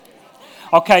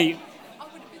Okay,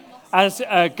 as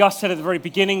Gus said at the very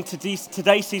beginning,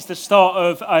 today sees the start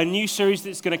of a new series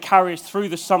that's going to carry us through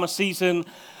the summer season,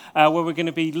 where we're going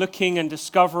to be looking and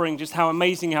discovering just how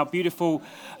amazing, how beautiful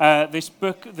this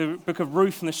book, the book of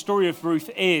Ruth and the story of Ruth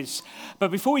is.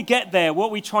 But before we get there, what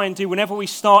we try and do whenever we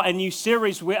start a new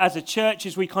series as a church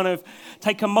is we kind of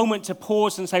take a moment to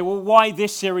pause and say, well, why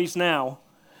this series now?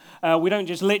 We don't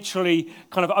just literally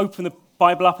kind of open the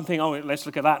Bible up and think, oh, let's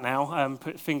look at that now,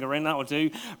 put a finger in, that will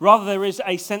do. Rather, there is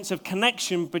a sense of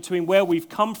connection between where we've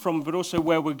come from, but also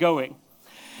where we're going.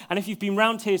 And if you've been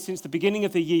around here since the beginning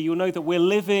of the year, you'll know that we're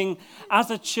living as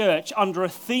a church under a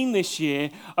theme this year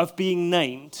of being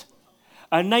named.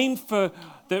 A name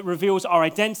that reveals our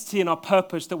identity and our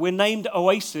purpose, that we're named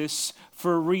Oasis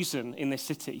for a reason in this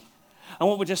city. And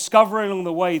what we're discovering along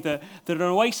the way, that an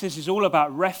oasis is all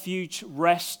about refuge,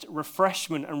 rest,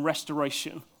 refreshment, and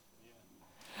restoration.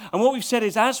 And what we've said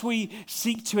is as we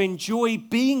seek to enjoy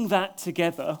being that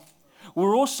together,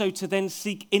 we're also to then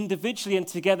seek individually and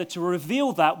together to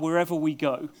reveal that wherever we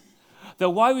go. That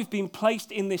why we've been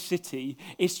placed in this city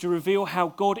is to reveal how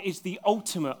God is the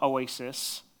ultimate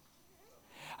oasis,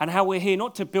 and how we're here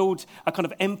not to build a kind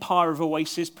of empire of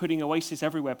oasis, putting oasis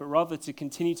everywhere, but rather to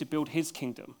continue to build his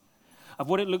kingdom, of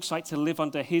what it looks like to live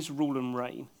under his rule and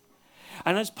reign.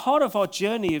 And as part of our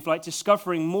journey of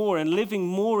discovering more and living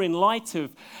more in light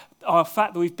of our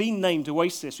fact that we've been named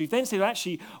Oasis, we've then said,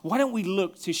 actually, why don't we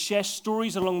look to share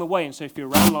stories along the way? And so if you're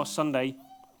around last Sunday,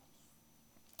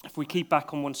 if we keep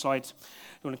back on one side,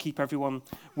 I want to keep everyone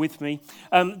with me,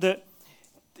 that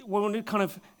we want to kind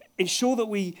of ensure that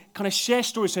we kind of share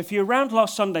stories. So if you're around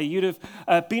last Sunday, you'd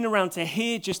have been around to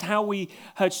hear just how we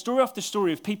heard story after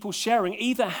story of people sharing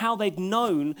either how they'd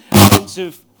known a sense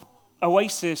of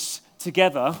Oasis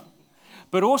together,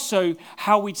 but also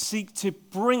how we'd seek to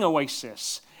bring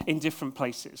Oasis in different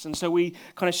places. And so we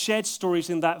kind of shared stories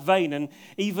in that vein. And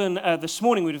even this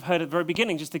morning, we'd have heard at the very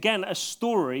beginning, just again, a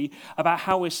story about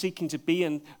how we're seeking to be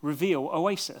and reveal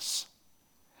Oasis.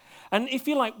 And if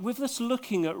you like, with us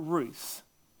looking at Ruth,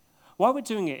 why we're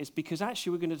doing it is because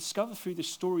actually we're going to discover through the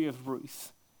story of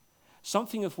Ruth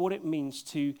something of what it means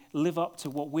to live up to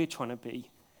what we're trying to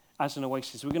be as an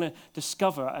oasis. We're going to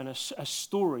discover a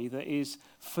story that is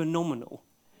phenomenal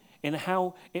in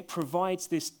how it provides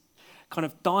this kind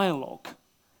of dialogue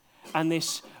and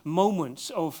this moments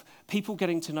of people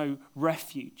getting to know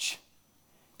refuge,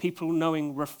 people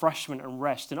knowing refreshment and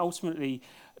rest, and ultimately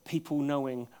people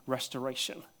knowing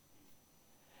restoration.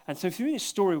 And so through this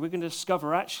story, we're going to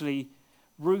discover actually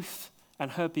Ruth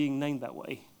and her being named that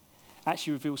way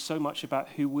actually reveals so much about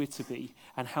who we're to be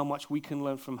and how much we can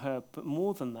learn from her, but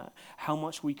more than that, how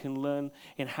much we can learn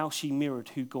in how she mirrored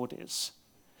who God is.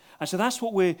 And so that's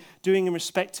what we're doing in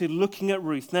respect to looking at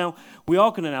Ruth. Now, we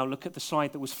are going to now look at the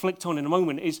slide that was flicked on in a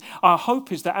moment. Our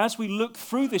hope is that as we look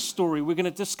through this story, we're going to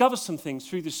discover some things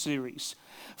through this series.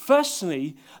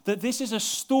 Firstly, that this is a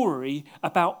story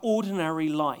about ordinary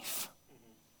life.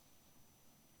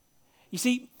 You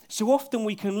see, so often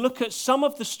we can look at some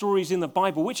of the stories in the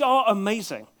Bible, which are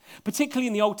amazing. Particularly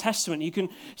in the Old Testament, you can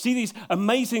see these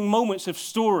amazing moments of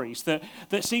stories that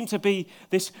seem to be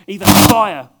this either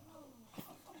fire.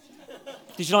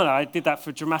 Did you know that? I did that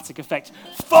for dramatic effect.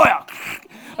 Fire!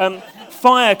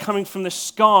 Fire coming from the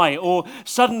sky, or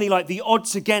suddenly like the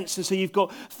odds against, and so you've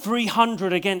got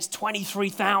 300 against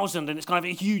 23,000, and it's kind of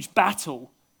a huge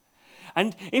battle.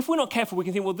 And if we're not careful, we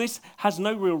can think, well, this has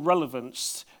no real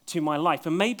relevance to my life.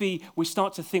 And maybe we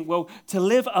start to think, well, to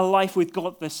live a life with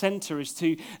God at the center is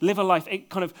to live a life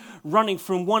kind of running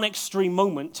from one extreme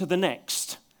moment to the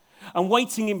next and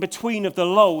waiting in between of the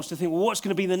lulls to think, well, what's going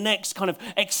to be the next kind of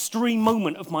extreme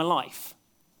moment of my life?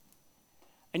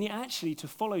 And yet actually to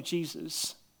follow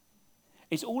Jesus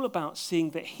is all about seeing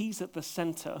that he's at the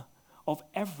center of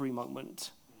every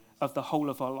moment of the whole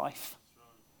of our life.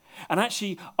 And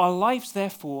actually, our lives,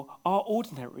 therefore, are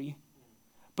ordinary,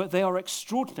 but they are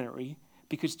extraordinary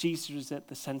because Jesus is at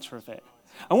the center of it.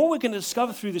 And what we're going to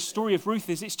discover through the story of Ruth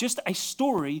is it's just a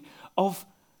story of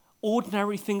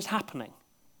ordinary things happening,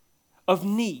 of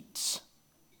needs,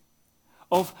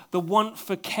 of the want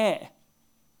for care,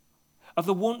 of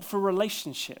the want for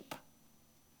relationship.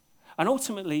 And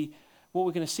ultimately, what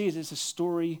we're going to see is it's a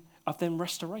story of then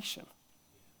restoration.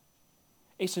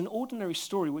 It's an ordinary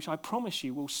story which I promise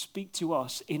you will speak to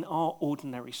us in our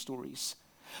ordinary stories.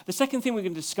 The second thing we're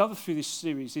going to discover through this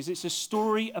series is it's a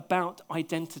story about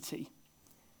identity.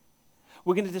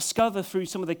 We're going to discover through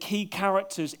some of the key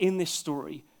characters in this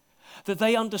story that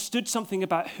they understood something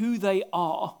about who they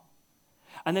are,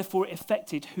 and therefore it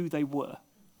affected who they were.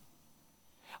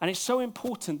 And it's so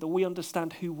important that we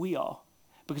understand who we are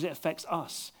because it affects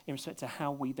us in respect to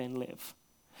how we then live.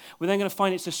 We're then going to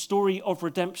find it's a story of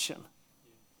redemption.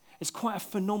 It's quite a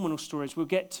phenomenal story, as we'll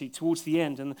get to towards the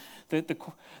end. And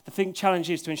the challenge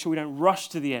is to ensure we don't rush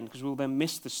to the end, because we'll then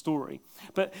miss the story.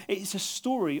 But it's a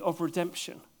story of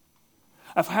redemption,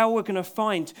 of how we're going to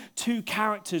find two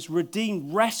characters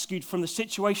redeemed, rescued from the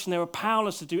situation they were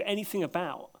powerless to do anything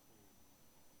about.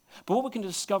 But what we're going to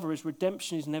discover is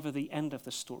redemption is never the end of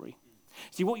the story.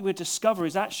 See, what you would discover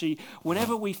is actually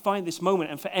whenever we find this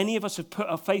moment, and for any of us who have put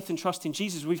our faith and trust in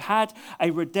Jesus, we've had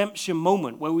a redemption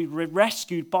moment where we were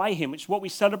rescued by him, which is what we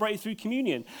celebrate through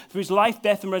communion. Through his life,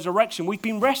 death, and resurrection, we've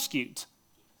been rescued.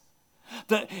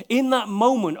 That in that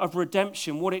moment of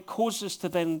redemption, what it causes us to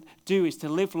then do is to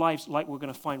live lives like we're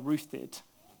going to find Ruth did,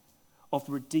 of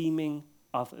redeeming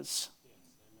others.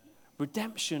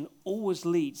 Redemption always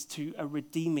leads to a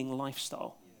redeeming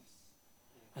lifestyle.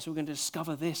 And so we're going to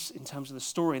discover this in terms of the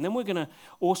story. And then we're going to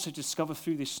also discover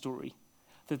through this story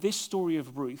that this story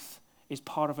of Ruth is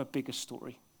part of a bigger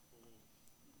story.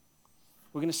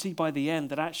 We're going to see by the end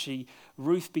that actually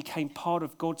Ruth became part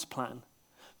of God's plan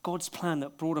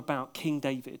that brought about King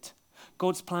David.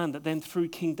 God's plan that then through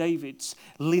King David's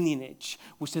lineage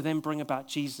was to then bring about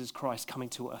Jesus Christ coming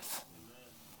to earth.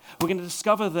 We're going to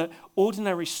discover that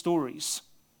ordinary stories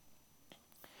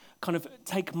kind of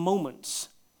take moments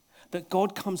that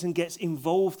God comes and gets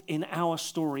involved in our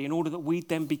story in order that we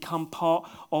then become part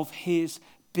of his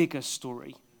bigger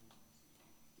story.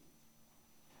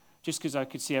 Just because I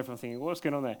could see everyone thinking, what's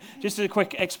going on there? Just a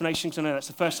quick explanation, because I know that's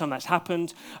the first time that's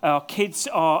happened. Our kids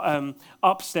are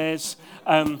upstairs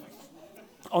on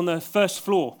the first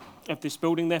floor of this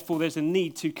building. Therefore, there's a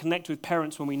need to connect with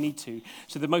parents when we need to.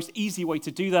 So the most easy way to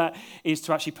do that is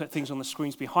to actually put things on the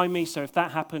screens behind me. So if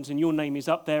that happens and your name is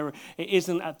up there, it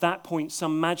isn't at that point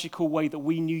some magical way that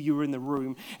we knew you were in the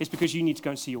room. It's because you need to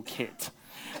go and see your kid.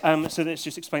 So let's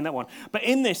just explain that one. But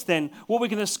in this then, what we're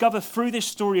going to discover through this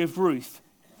story of Ruth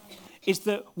is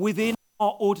that within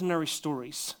our ordinary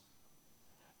stories,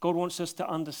 God wants us to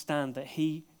understand that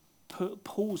he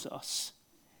pulls us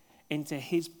into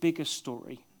his bigger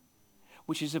story,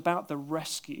 which is about the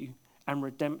rescue and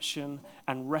redemption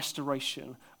and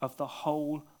restoration of the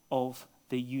whole of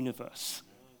the universe.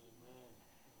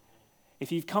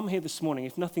 If you've come here this morning,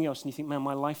 if nothing else, and you think, man,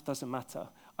 my life doesn't matter,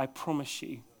 I promise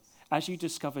you, as you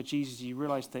discover Jesus, you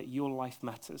realize that your life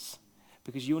matters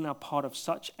because you're now part of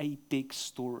such a big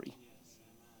story.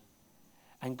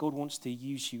 And God wants to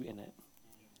use you in it.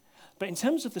 But in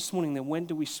terms of this morning, then, where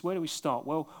do we start?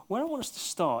 Well, where I want us to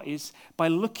start is by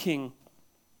looking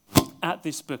at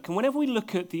this book. And whenever we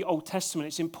look at the Old Testament,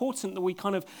 it's important that we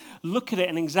kind of look at it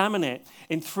and examine it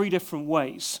in three different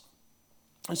ways.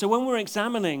 And so when we're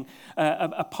examining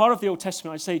a part of the Old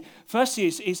Testament, I'd say, firstly,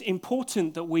 it's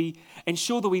important that we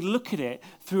ensure that we look at it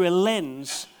through a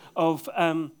lens of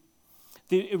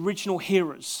the original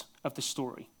hearers of the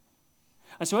story.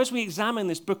 And so as we examine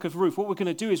this book of Ruth, what we're going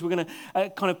to do is we're going to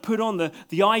kind of put on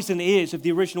the eyes and ears of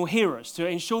the original hearers to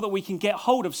ensure that we can get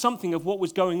hold of something of what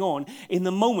was going on in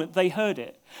the moment they heard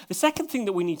it. The second thing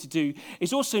that we need to do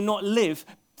is also not live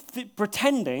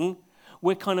pretending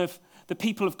we're kind of the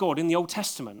people of God in the Old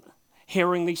Testament,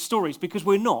 hearing these stories, because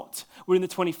we're not. We're in the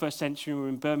 21st century, we're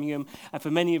in Birmingham, and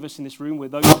for many of us in this room, we're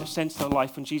those that have sensed their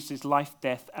life on Jesus' life,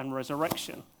 death, and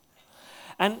resurrection.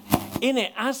 And in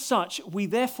it, as such, we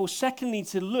therefore secondly need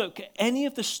to look at any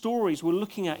of the stories we're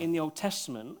looking at in the Old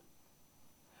Testament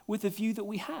with the view that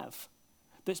we have,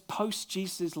 that's post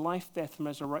Jesus' life, death, and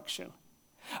resurrection.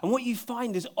 And what you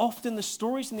find is often the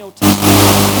stories in the Old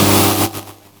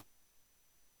Testament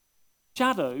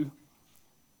shadow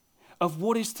of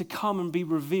what is to come and be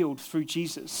revealed through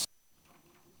Jesus.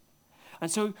 And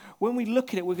so when we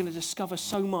look at it, we're going to discover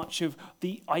so much of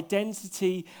the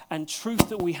identity and truth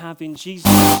that we have in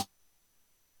Jesus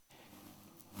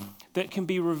that can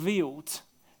be revealed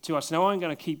to us. Now, I'm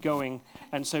going to keep going,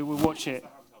 and so we'll watch it.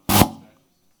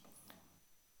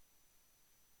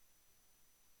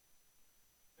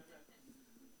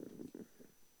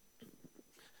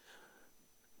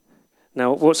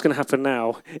 Now, what's going to happen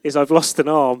now is I've lost an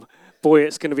arm. Boy,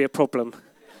 it's going to be a problem.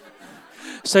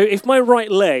 So if my right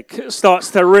leg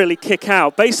starts to really kick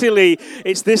out, basically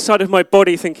it's this side of my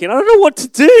body thinking, I don't know what to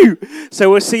do. So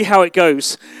we'll see how it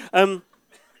goes. So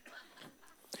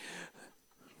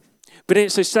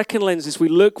second lens is we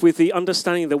look with the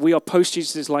understanding that we are post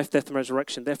Jesus' life, death, and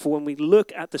resurrection. Therefore, when we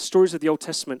look at the stories of the Old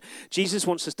Testament, Jesus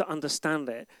wants us to understand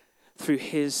it through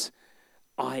his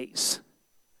eyes.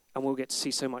 And we'll get to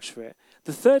see so much of it.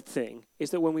 The third thing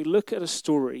is that when we look at a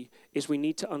story, is we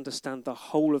need to understand the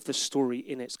whole of the story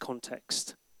in its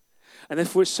context. And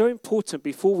therefore, it's so important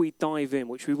before we dive in,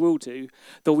 which we will do,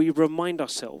 that we remind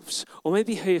ourselves, or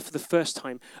maybe hear for the first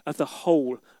time, of the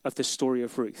whole of the story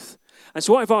of Ruth. And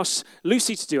so what I've asked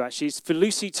Lucy to do, actually, is for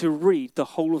Lucy to read the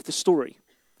whole of the story.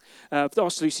 I've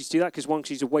asked Lucy to do that because, one,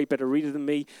 she's a way better reader than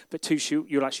me, but two,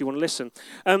 you'll actually want to listen.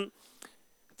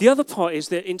 The other part is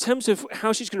that in terms of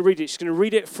how she's going to read it, she's going to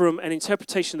read it from an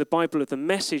interpretation of the Bible of the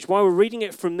Message. Why we're reading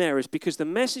it from there is because the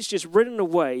Message is written in a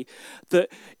way that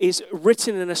is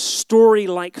written in a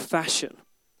story-like fashion.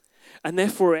 And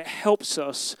therefore, it helps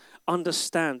us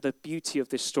understand the beauty of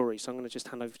this story. So I'm going to just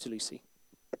hand over to Lucy.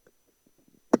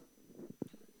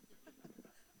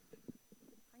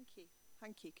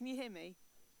 Thank you. Can you hear me?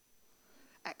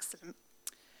 Excellent.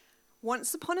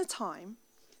 Once upon a time,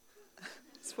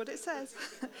 that's what it says.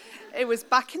 It was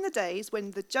back in the days when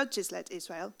the judges led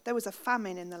Israel, there was a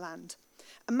famine in the land.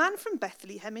 A man from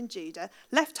Bethlehem in Judah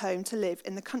left home to live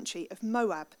in the country of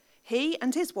Moab, he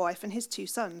and his wife and his 2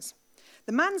 sons.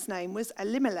 The man's name was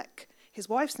Elimelech, his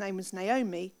wife's name was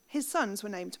Naomi, his sons were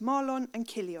named Mahlon and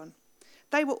Chilion.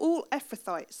 They were all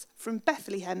Ephrathites from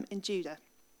Bethlehem in Judah.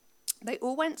 They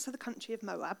all went to the country of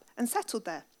Moab and settled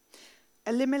there.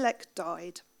 Elimelech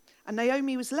died, and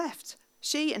Naomi was left,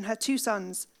 she and her 2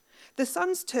 sons. The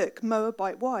sons took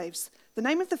Moabite wives. The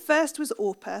name of the first was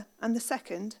Orpah, and the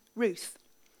second, Ruth.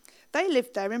 They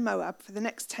lived there in Moab for the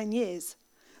next 10 years.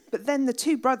 But then the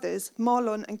 2 brothers,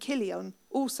 Mahlon and Chilion,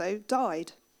 also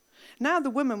died. Now the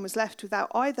woman was left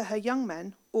without either her young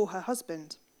men or her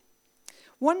husband.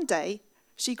 One day,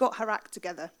 she got her act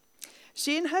together.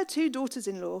 She and her 2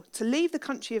 daughters-in-law to leave the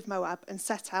country of Moab and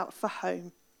set out for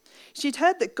home. She'd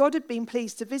heard that God had been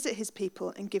pleased to visit his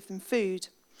people and give them food.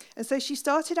 And so she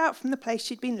started out from the place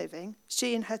she'd been living,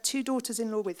 she and her 2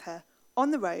 daughters-in-law with her,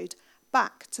 on the road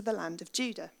back to the land of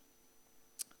Judah.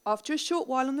 After a short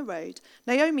while on the road,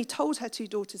 Naomi told her 2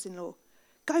 daughters-in-law,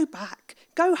 "Go back,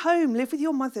 go home, live with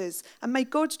your mothers, and may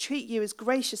God treat you as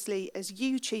graciously as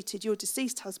you treated your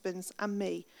deceased husbands and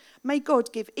me. May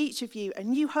God give each of you a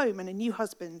new home and a new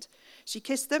husband." She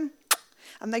kissed them,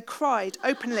 and they cried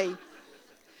openly.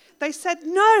 They said,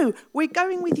 "No, we're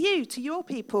going with you to your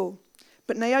people."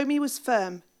 But Naomi was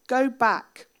firm. "Go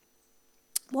back.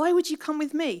 Why would you come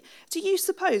with me? Do you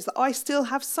suppose that I still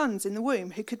have sons in the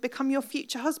womb who could become your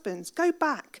future husbands? Go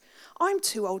back. I'm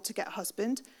too old to get a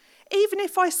husband. Even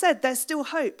if I said there's still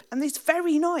hope, and this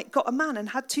very night got a man and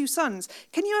had 2 sons,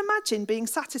 can you imagine being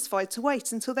satisfied to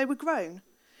wait until they were grown?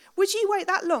 Would you wait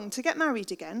that long to get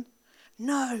married again?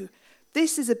 No,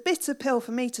 this is a bitter pill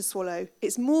for me to swallow.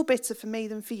 It's more bitter for me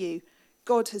than for you.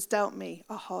 God has dealt me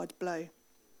a hard blow."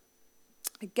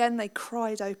 Again they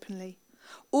cried openly.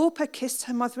 Orpah kissed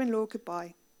her mother-in-law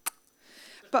goodbye.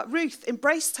 But Ruth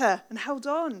embraced her and held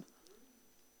on.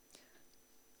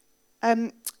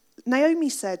 Naomi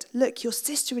said, "Look, your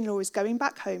sister-in-law is going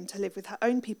back home to live with her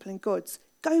own people and God's.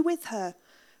 Go with her."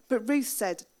 But Ruth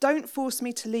said, "Don't force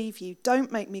me to leave you.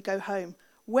 Don't make me go home.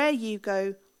 Where you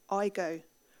go, I go.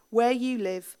 Where you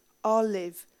live, I'll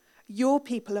live. Your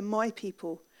people are my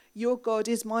people. Your God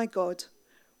is my God.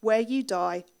 Where you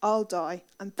die, I'll die,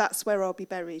 and that's where I'll be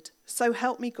buried. So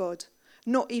help me God.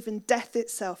 Not even death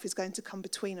itself is going to come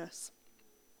between us."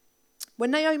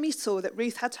 When Naomi saw that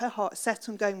Ruth had her heart set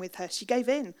on going with her, she gave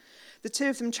in. The 2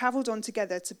 of them travelled on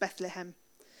together to Bethlehem.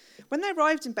 When they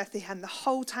arrived in Bethlehem, the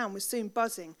whole town was soon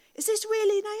buzzing. "Is this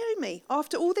really Naomi,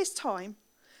 after all this time?"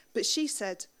 But she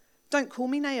said, "Don't call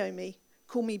me Naomi,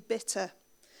 call me bitter.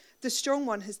 The strong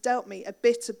one has dealt me a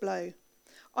bitter blow.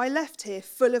 I left here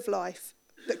full of life,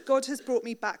 but God has brought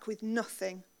me back with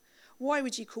nothing. Why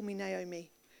would you call me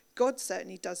Naomi? God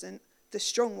certainly doesn't. The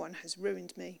strong one has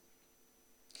ruined me."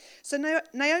 So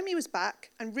Naomi was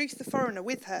back, and Ruth the foreigner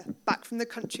with her, back from the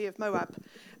country of Moab.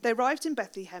 They arrived in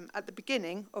Bethlehem at the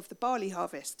beginning of the barley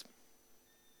harvest.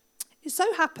 It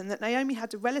so happened that Naomi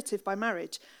had a relative by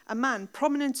marriage, a man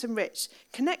prominent and rich,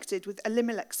 connected with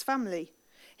Elimelech's family.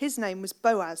 His name was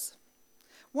Boaz.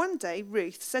 One day,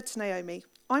 Ruth said to Naomi,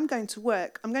 "I'm going to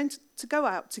work. I'm going to go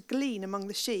out to glean among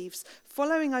the sheaves,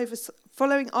 following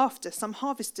after some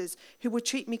harvesters who will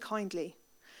treat me kindly."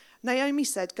 Naomi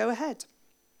said, "Go ahead."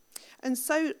 And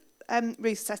so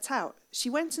Ruth set out. She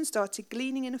went and started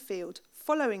gleaning in a field,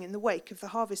 following in the wake of the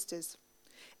harvesters.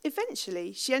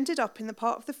 Eventually, she ended up in the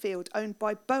part of the field owned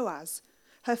by Boaz,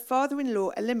 her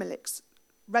father-in-law Elimelech's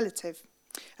relative.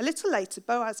 A little later,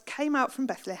 Boaz came out from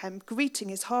Bethlehem, greeting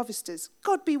his harvesters.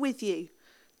 "God be with you,"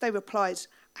 they replied,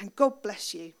 "and God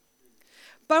bless you."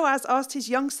 Boaz asked his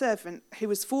young servant, who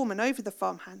was foreman over the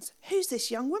farmhands, "Who's this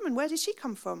young woman? Where did she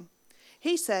come from?"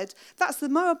 He said, "That's the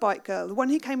Moabite girl, the one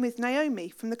who came with Naomi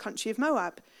from the country of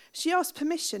Moab. She asked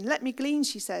permission. 'Let me glean,'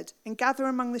 she said, 'and gather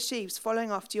among the sheaves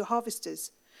following after your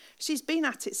harvesters.' She's been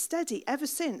at it steady ever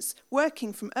since,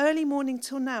 working from early morning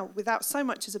till now without so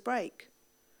much as a break."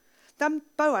 Then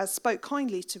Boaz spoke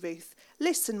kindly to Ruth.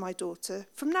 "Listen, my daughter,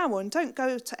 from now on, don't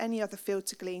go to any other field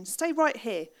to glean. Stay right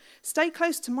here. Stay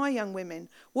close to my young women.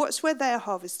 Watch where they are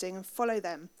harvesting and follow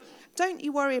them. Don't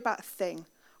you worry about a thing.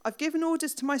 I've given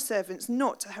orders to my servants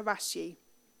not to harass you.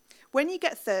 When you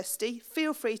get thirsty,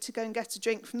 feel free to go and get a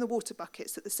drink from the water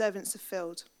buckets that the servants have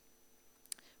filled."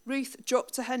 Ruth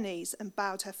dropped to her knees and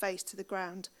bowed her face to the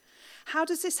ground. "How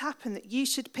does this happen that you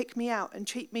should pick me out and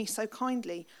treat me so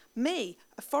kindly? Me,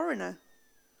 a foreigner?"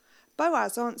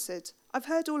 Boaz answered, "I've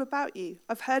heard all about you.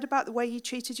 I've heard about the way you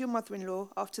treated your mother-in-law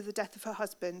after the death of her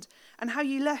husband, and how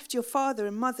you left your father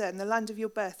and mother and the land of your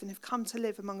birth and have come to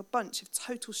live among a bunch of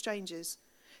total strangers.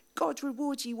 God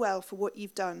reward you well for what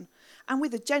you've done, and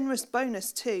with a generous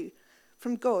bonus too,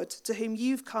 from God, to whom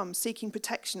you've come seeking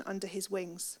protection under his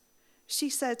wings." She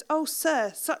said, "Oh,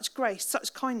 sir, such grace,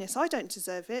 such kindness, I don't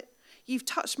deserve it. You've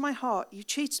touched my heart, you've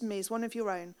treated me as one of your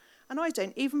own, and I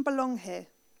don't even belong here."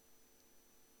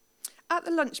 At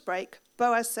the lunch break,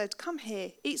 Boaz said, "Come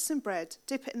here, eat some bread,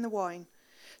 dip it in the wine."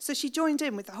 So she joined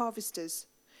in with the harvesters.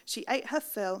 She ate her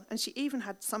fill, and she even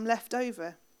had some left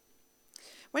over.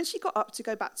 When she got up to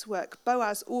go back to work,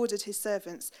 Boaz ordered his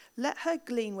servants, "Let her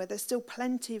glean where there's still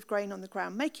plenty of grain on the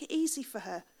ground. Make it easy for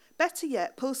her. Better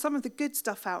yet, pull some of the good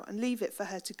stuff out and leave it for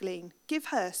her to glean. Give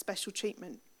her special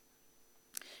treatment."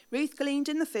 Ruth gleaned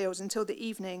in the fields until the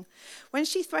evening. When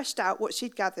she threshed out what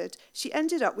she'd gathered, she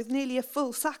ended up with nearly a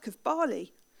full sack of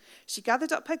barley. She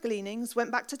gathered up her gleanings, went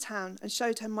back to town, and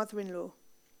showed her mother-in-law.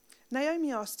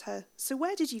 Naomi asked her, "So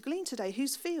where did you glean today?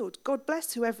 Whose field? God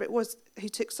bless whoever it was who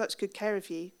took such good care of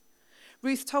you."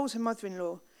 Ruth told her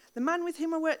mother-in-law, "The man with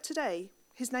whom I worked today,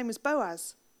 his name was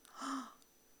Boaz."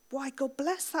 "Why, God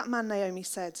bless that man," Naomi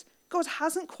said. "God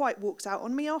hasn't quite walked out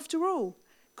on me after all.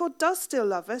 God does still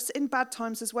love us in bad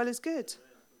times as well as good."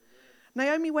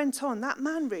 Naomi went on, "That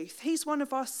man, Ruth, he's one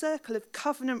of our circle of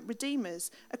covenant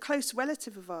redeemers, a close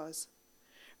relative of ours."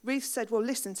 Ruth said, "Well,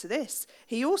 listen to this.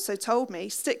 He also told me,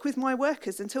 'Stick with my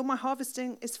workers until my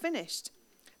harvesting is finished.'"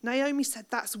 Naomi said,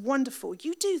 "That's wonderful.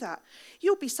 You do that.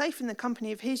 You'll be safe in the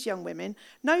company of his young women.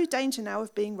 No danger now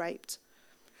of being raped."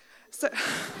 So,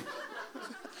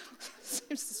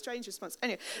 seems a strange response.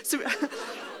 Anyway,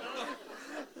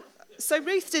 so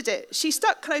Ruth did it. She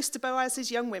stuck close to Boaz's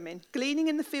young women, gleaning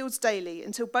in the fields daily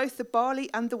until both the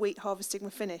barley and the wheat harvesting were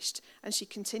finished, and she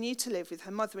continued to live with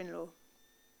her mother-in-law.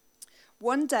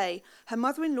 One day, her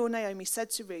mother-in-law Naomi said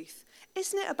to Ruth,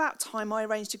 "Isn't it about time I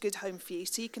arranged a good home for you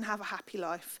so you can have a happy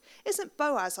life? Isn't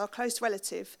Boaz our close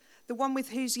relative, the one with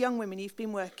whose young women you've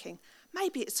been working?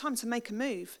 Maybe it's time to make a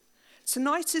move.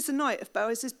 Tonight is the night of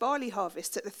Boaz's barley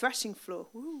harvest at the threshing floor.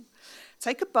 Ooh.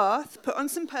 Take a bath, put on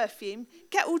some perfume,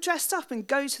 get all dressed up and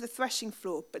go to the threshing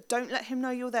floor, but don't let him know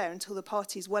you're there until the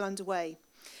party's well underway.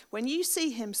 When you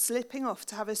see him slipping off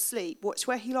to have a sleep, watch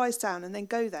where he lies down and then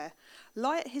go there.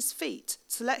 Lie at his feet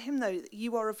to let him know that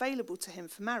you are available to him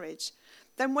for marriage.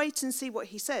 Then wait and see what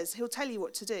he says. He'll tell you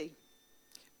what to do."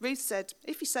 Ruth said,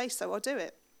 "If you say so, I'll do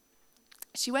it."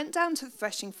 She went down to the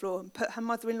threshing floor and put her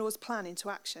mother-in-law's plan into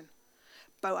action.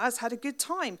 Boaz had a good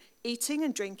time, eating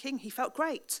and drinking. He felt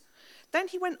great. Then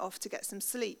he went off to get some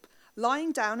sleep,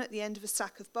 lying down at the end of a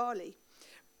sack of barley.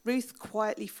 Ruth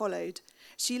quietly followed.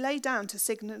 She lay down to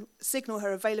signal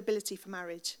her availability for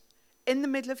marriage. In the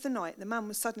middle of the night, the man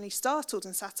was suddenly startled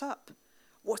and sat up.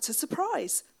 What a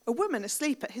surprise! A woman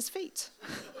asleep at his feet.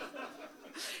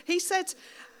 He said,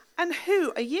 "And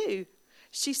who are you?"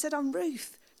 She said, "I'm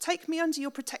Ruth. Take me under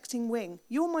your protecting wing.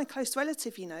 You're my close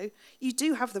relative, you know. You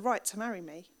do have the right to marry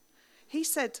me." He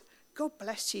said, "God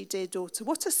bless you, dear daughter.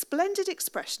 What a splendid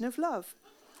expression of love."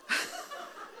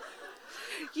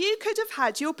 "You could have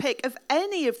had your pick of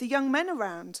any of the young men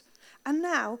around. And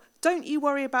now, don't you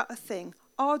worry about a thing.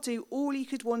 I'll do all you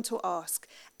could want or ask.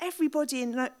 Everybody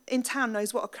in town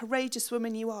knows what a courageous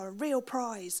woman you are, a real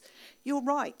prize. You're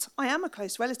right, I am a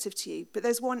close relative to you, but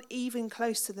there's one even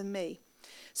closer than me.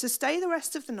 So stay the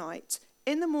rest of the night.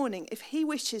 In the morning, if he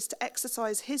wishes to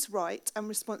exercise his right and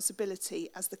responsibility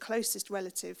as the closest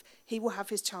relative, he will have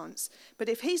his chance. But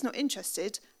if he's not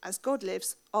interested, as God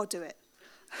lives, I'll do it."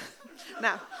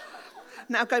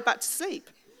 Now go back to sleep.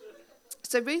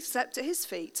 So Ruth slept at his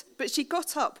feet, but she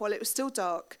got up while it was still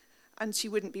dark and she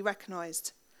wouldn't be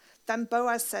recognised. Then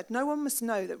Boaz said, "No one must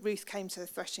know that Ruth came to the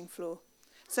threshing floor."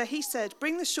 So he said,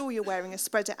 "Bring the shawl you're wearing and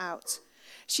spread it out."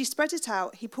 She spread it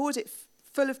out. He poured it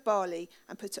full of barley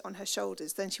and put it on her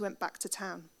shoulders. Then she went back to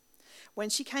town. When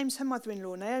she came to her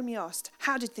mother-in-law, Naomi asked,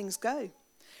 "How did things go?"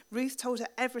 Ruth told her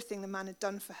everything the man had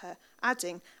done for her,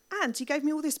 adding, "And he gave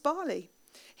me all this barley.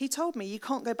 He told me you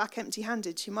can't go back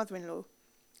empty-handed to your mother-in-law."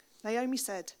 Naomi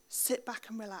said, "Sit back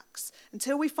and relax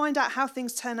until we find out how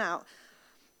things turn out.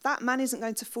 That man isn't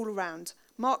going to fool around.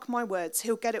 Mark my words,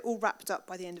 he'll get it all wrapped up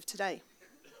by the end of today."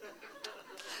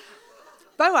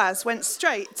 Boaz went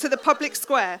straight to the public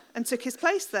square and took his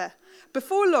place there.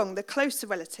 Before long, the closer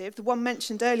relative, the one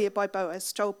mentioned earlier by Boaz,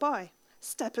 strolled by.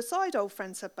 "Step aside, old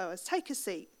friend," said Boaz. "Take a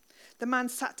seat." The man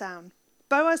sat down.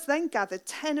 Boaz then gathered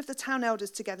 10 of the town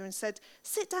elders together and said,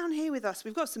 "Sit down here with us.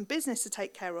 We've got some business to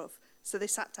take care of." So they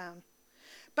sat down.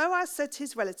 Boaz said to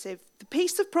his relative, "The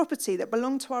piece of property that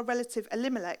belonged to our relative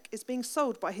Elimelech is being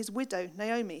sold by his widow,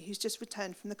 Naomi, who's just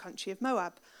returned from the country of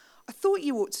Moab. I thought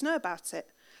you ought to know about it.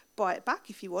 Buy it back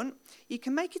if you want. You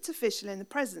can make it official in the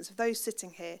presence of those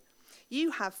sitting here.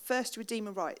 You have first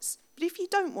redeemer rights. But if you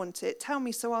don't want it, tell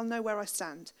me so I'll know where I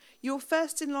stand. You're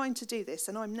first in line to do this,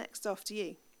 and I'm next after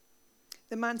you."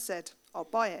 The man said, "I'll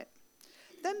buy it."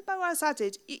 Then Boaz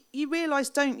added, "You realise,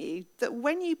 don't you, that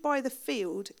when you buy the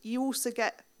field, you also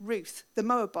get Ruth, the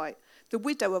Moabite, the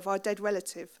widow of our dead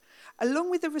relative, along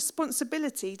with the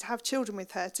responsibility to have children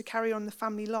with her to carry on the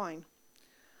family line?"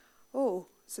 "Oh,"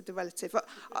 said the relative,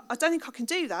 I don't think I can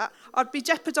do that. I'd be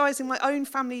jeopardising my own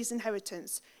family's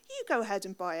inheritance. You go ahead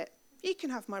and buy it. You can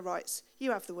have my rights.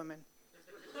 You have the woman."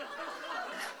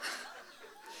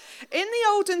 In the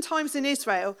olden times in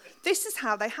Israel, this is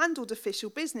how they handled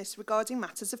official business regarding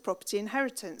matters of property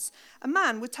inheritance. A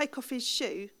man would take off his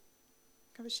shoe.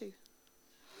 Have a shoe.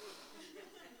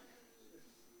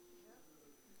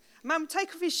 A man would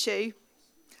take off his shoe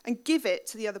and give it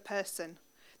to the other person.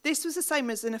 This was the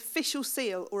same as an official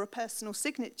seal or a personal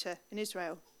signature in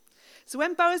Israel. So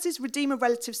when Boaz's redeemer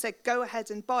relative said, "Go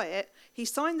ahead and buy it," he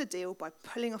signed the deal by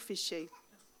pulling off his shoe.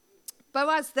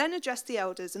 Boaz then addressed the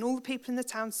elders and all the people in the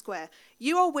town square.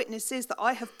 "You are witnesses that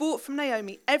I have bought from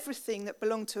Naomi everything that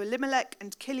belonged to Elimelech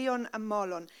and Kilion and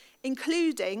Mahlon,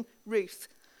 including Ruth.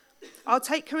 I'll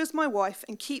take her as my wife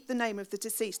and keep the name of the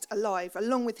deceased alive,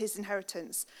 along with his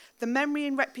inheritance. The memory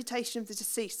and reputation of the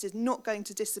deceased is not going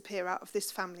to disappear out of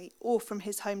this family or from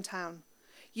his hometown.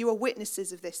 You are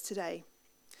witnesses of this today."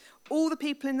 All the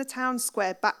people in the town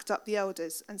square backed up the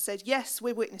elders and said, "Yes,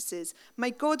 we're witnesses. May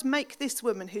God make this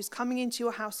woman who's coming into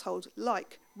your household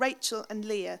like Rachel and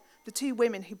Leah, the two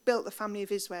women who built the family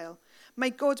of Israel.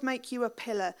 May God make you a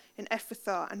pillar in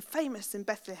Ephrathah and famous in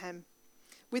Bethlehem.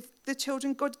 With the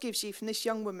children God gives you from this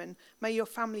young woman, may your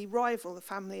family rival the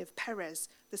family of Perez,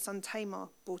 the son Tamar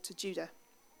bore to Judah."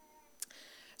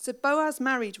 So Boaz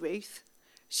married Ruth.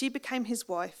 She became his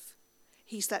wife.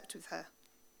 He slept with her.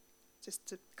 Just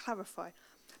to clarify.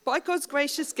 By God's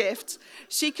gracious gift,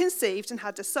 she conceived and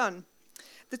had a son.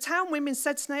 The town women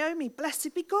said to Naomi,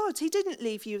 "Blessed be God. He didn't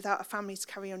leave you without a family to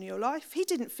carry on your life. He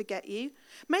didn't forget you.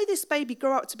 May this baby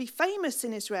grow up to be famous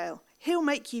in Israel. He'll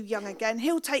make you young again.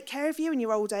 He'll take care of you in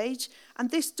your old age. And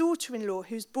this daughter-in-law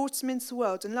who's brought him into the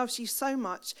world and loves you so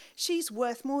much, she's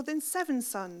worth more than 7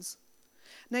 sons.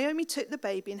 Naomi took the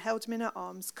baby and held him in her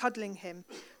arms, cuddling him,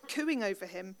 cooing over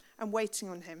him and waiting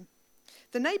on him.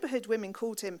 The neighborhood women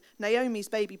called him Naomi's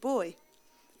baby boy,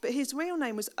 but his real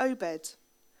name was Obed.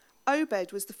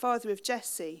 Obed was the father of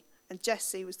Jesse, and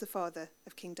Jesse was the father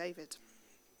of King David.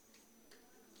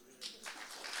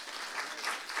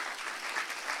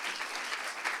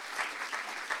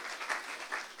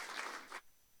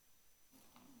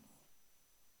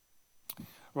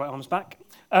 Right arms back.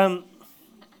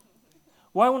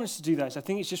 Why I want us to do that is I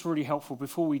think it's just really helpful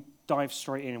before we dive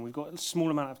straight in, and we've got a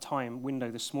small amount of time window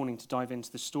this morning to dive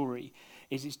into the story,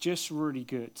 is it's just really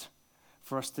good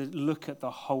for us to look at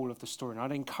the whole of the story. And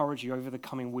I'd encourage you over the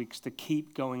coming weeks to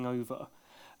keep going over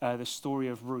the story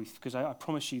of Ruth, because I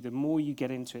promise you, the more you get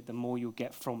into it, the more you'll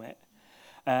get from it.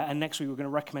 And next week, we're going to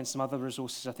recommend some other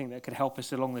resources, I think, that could help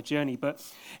us along the journey. But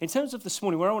in terms of this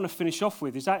morning, where I want to finish off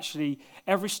with is actually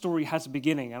every story has a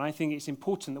beginning, and I think it's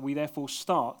important that we therefore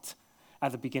start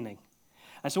at the beginning.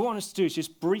 And so what I want us to do is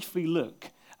just briefly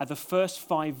look at the first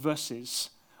 5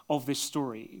 verses of this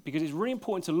story, because it's really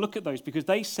important to look at those because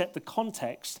they set the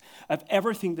context of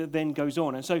everything that then goes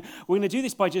on. And so we're going to do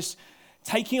this by just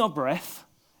taking our breath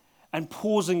and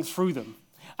pausing through them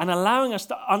and allowing us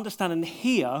to understand and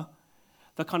hear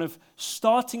the kind of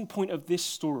starting point of this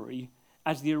story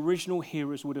as the original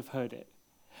hearers would have heard it.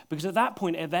 Because at that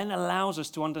point, it then allows us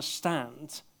to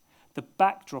understand the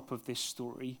backdrop of this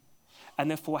story and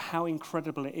therefore how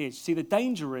incredible it is. See, the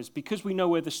danger is, because we know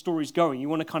where the story's going, you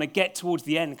want to kind of get towards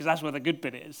the end because that's where the good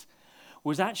bit is,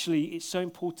 was actually it's so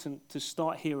important to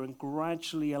start here and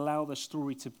gradually allow the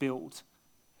story to build.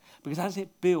 because as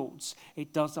it builds,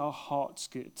 it does our hearts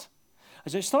good.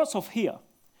 And so it starts off here.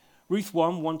 Ruth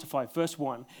 1:1-5, verse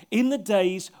 1. In the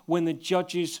days when the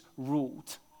judges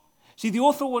ruled. See, the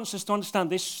author wants us to understand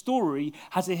this story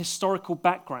has a historical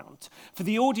background. For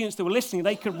the audience that were listening,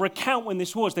 they could recount when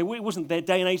this was. It wasn't their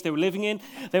day and age they were living in.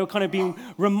 They were kind of being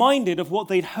reminded of what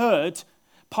they'd heard,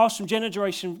 passed from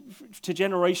generation to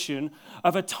generation,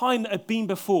 of a time that had been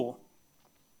before.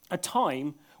 A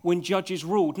time when judges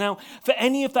ruled. Now, for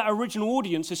any of that original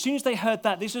audience, as soon as they heard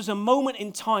that, this was a moment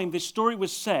in time, this story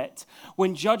was set,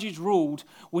 when judges ruled,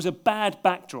 was a bad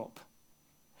backdrop.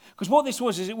 Because what this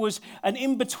was, is it was an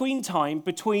in-between time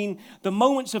between the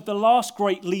moments of the last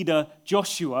great leader,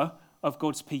 Joshua, of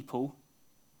God's people,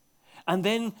 and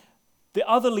then the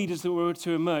other leaders that were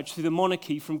to emerge through the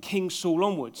monarchy from King Saul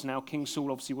onwards. Now, King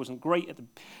Saul obviously wasn't great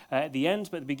at the end,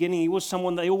 but at the beginning he was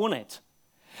someone they all wanted.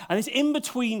 And this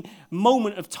in-between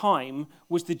moment of time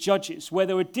was the judges, where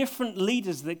there were different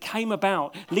leaders that came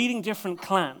about, leading different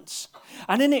clans.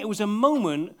 And in it was a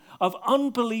moment of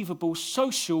unbelievable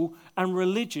social and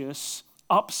religious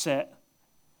upset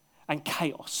and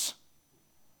chaos.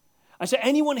 And so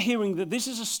anyone hearing that this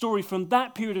is a story from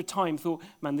that period of time thought,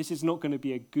 man, this is not going to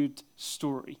be a good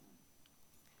story.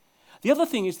 The other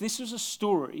thing is this was a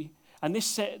story, and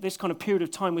this kind of period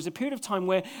of time was a period of time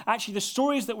where actually the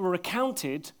stories that were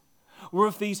recounted were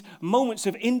of these moments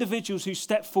of individuals who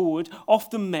stepped forward,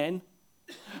 often men,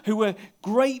 who were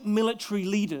great military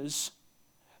leaders,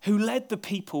 who led the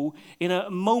people in a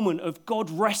moment of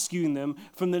God rescuing them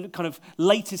from the kind of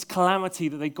latest calamity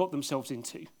that they got themselves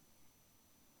into.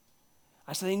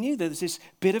 And so they knew that there's this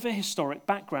bit of a historic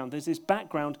background. There's this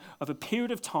background of a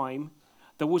period of time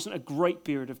that wasn't a great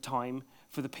period of time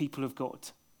for the people of God.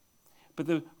 But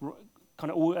the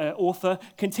kind of author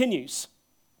continues.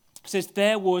 It says,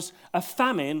 there was a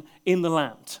famine in the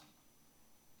land.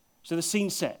 So the scene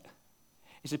set.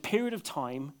 It's a period of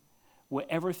time where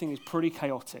everything is pretty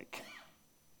chaotic.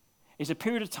 It's a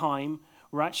period of time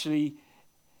where actually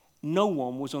no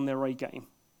one was on their A game.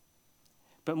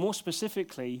 But more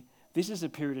specifically, this is a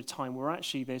period of time where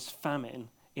actually there's famine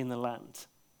in the land.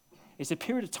 It's a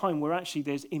period of time where actually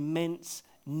there's immense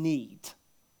need,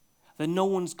 that no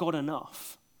one's got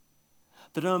enough.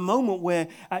 That in a moment where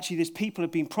actually these people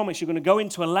have been promised, you're going to go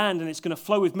into a land and it's going to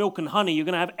flow with milk and honey, you're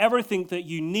going to have everything that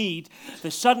you need,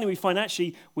 that suddenly we find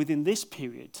actually within this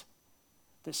period,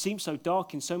 that seems so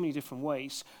dark in so many different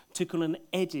ways, took on an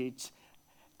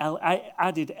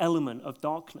added element of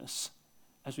darkness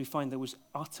as we find there was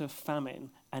utter famine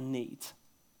and need.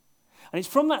 And it's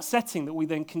from that setting that we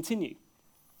then continue.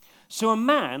 So a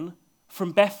man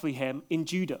from Bethlehem in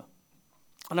Judah.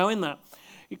 And now in that,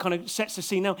 it kind of sets the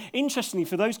scene. Now, interestingly,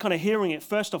 for those kind of hearing it,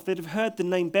 first off, they'd have heard the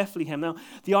name Bethlehem. Now,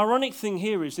 the ironic thing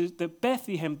here is that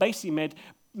Bethlehem basically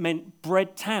meant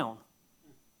bread town.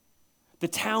 The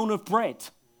town of bread.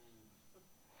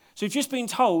 So we've just been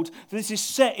told that this is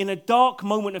set in a dark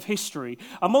moment of history.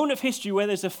 A moment of history where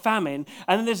there's a famine,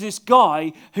 and then there's this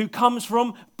guy who comes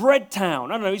from Bread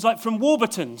Town. I don't know, he's like from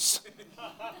Warburton's.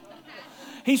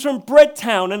 He's from Bread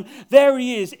Town, and there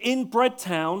he is in Bread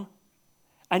Town,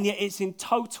 and yet it's in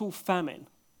total famine.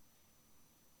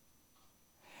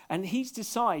 And he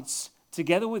decides,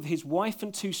 together with his wife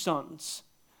and 2 sons,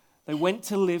 they went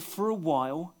to live for a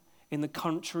while in the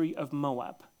country of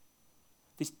Moab.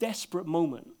 This desperate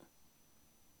moment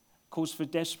calls for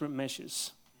desperate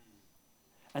measures.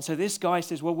 And so this guy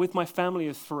says, well, with my family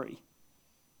of 3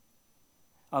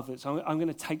 others, I'm going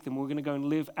to take them. We're going to go and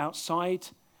live outside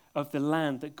of the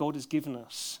land that God has given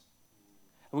us.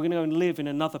 And we're going to go and live in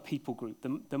another people group,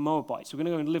 the Moabites. We're going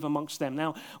to go and live amongst them.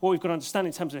 Now, what we've got to understand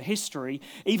in terms of history,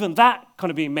 even that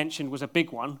kind of being mentioned was a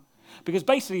big one. Because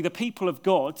basically the people of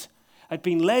God had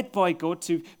been led by God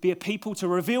to be a people to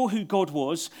reveal who God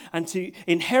was and to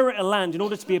inherit a land in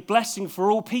order to be a blessing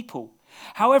for all people.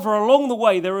 However, along the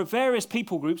way, there were various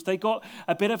people groups they got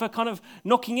a bit of a kind of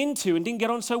knocking into and didn't get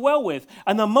on so well with.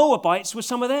 And the Moabites were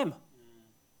some of them.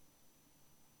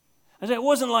 And so it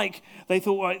wasn't like they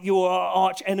thought, right, you are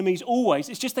arch enemies always.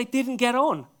 It's just they didn't get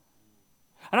on.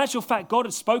 And in actual fact, God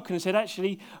had spoken and said,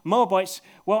 actually, Moabites,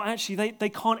 well, actually, they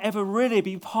can't ever really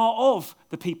be part of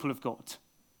the people of God.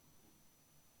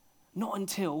 Not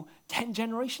until 10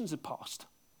 generations had passed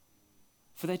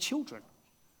for their children.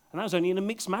 And that was only in a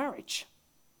mixed marriage.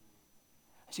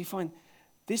 So you find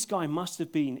this guy must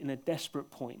have been in a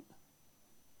desperate point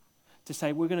to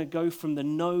say, we're going to go from the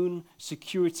known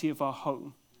security of our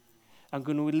home. I'm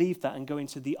going to leave that and go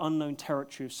into the unknown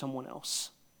territory of someone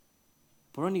else.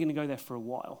 But we're only going to go there for a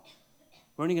while.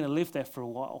 We're only going to live there for a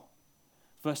while.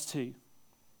 Verse 2.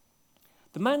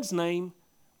 The man's name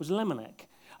was Elimelech,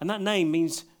 and that name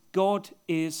means God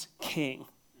is king.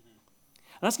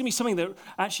 And that's going to be something that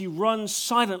actually runs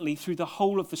silently through the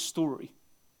whole of the story.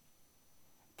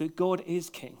 That God is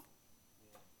king.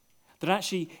 That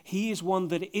actually he is one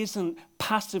that isn't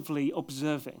passively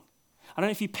observing. I don't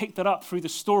know if you picked that up through the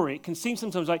story. It can seem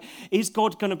sometimes like, is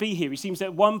God going to be here? He seems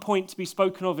at one point to be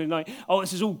spoken of in like, oh,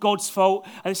 this is all God's fault.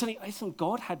 And it's suddenly, isn't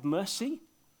God had mercy?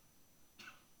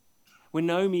 When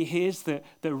Naomi hears that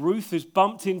Ruth has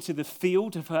bumped into the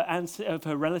field of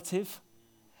her relative,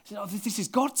 she says, oh, this is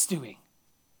God's doing.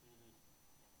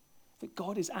 That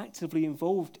God is actively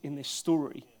involved in this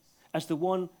story as the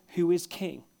one who is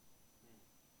king.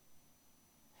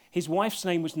 His wife's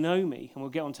name was Naomi, and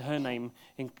we'll get onto her name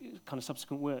in kind of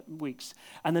subsequent weeks.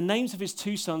 And the names of his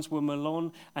two sons were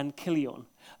Mahlon and Chilion.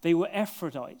 They were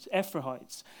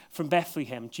Ephrathites from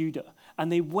Bethlehem, Judah.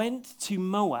 And they went to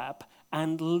Moab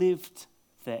and lived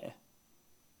there.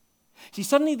 See,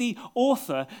 suddenly the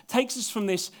author takes us from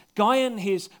this guy and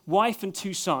his wife and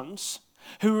two sons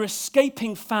who were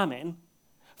escaping famine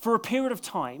for a period of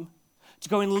time to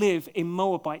go and live in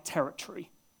Moabite territory.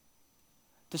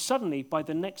 To suddenly, by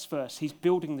the next verse, he's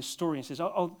building the story and says,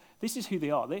 oh, this is who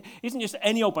they are. They isn't just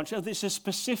any old bunch. This is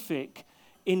specific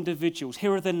individuals.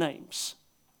 Here are their names.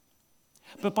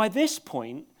 But by this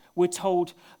point, we're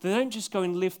told they don't just go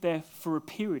and live there for a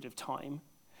period of time.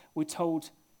 We're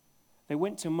told they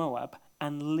went to Moab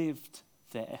and lived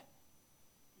there.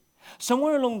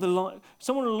 Somewhere along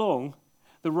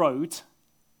the road,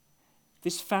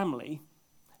 this family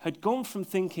had gone from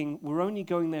thinking we're only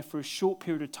going there for a short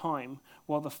period of time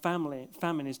while the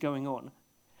famine is going on,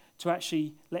 to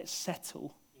actually let's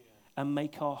settle and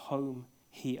make our home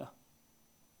here.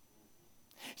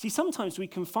 See, sometimes we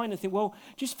can find and think, well,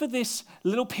 just for this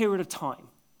little period of time,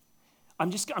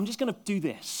 I'm just going to do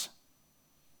this.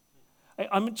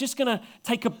 I'm just going to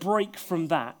take a break from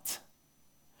that.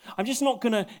 I'm just not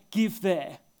going to give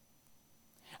there.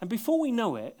 And before we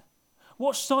know it,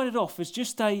 what started off as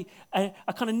just a kind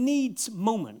of needs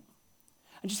moment,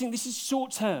 and just think this is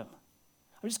short term.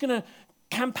 I'm just going to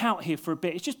camp out here for a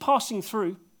bit. It's just passing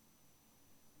through.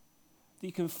 That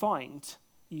you can find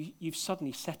you've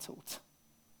suddenly settled.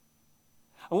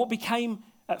 And what became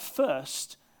at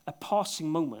first a passing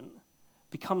moment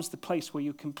becomes the place where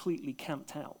you're completely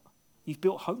camped out. You've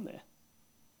built home there.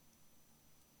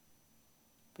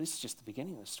 But this is just the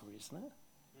beginning of the story, isn't it?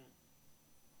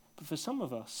 But for some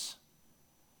of us,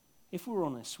 if we're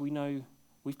honest, we know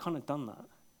we've kind of done that.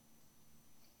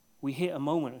 We hit a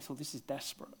moment and we thought, this is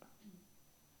desperate.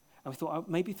 And we thought, oh,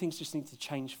 maybe things just need to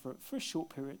change for a short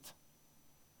period.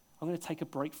 I'm going to take a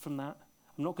break from that.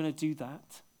 I'm not going to do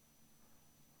that.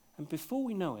 And before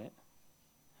we know it,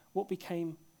 what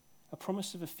became a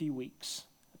promise of a few weeks,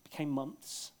 it became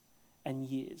months and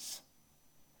years.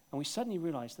 And we suddenly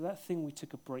realized that thing we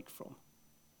took a break from,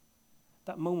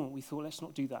 that moment we thought, let's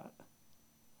not do that,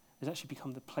 has actually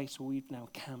become the place where we've now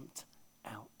camped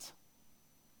out.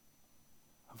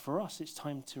 And for us, it's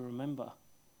time to remember,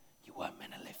 you weren't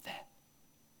meant to live there.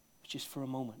 It was just for a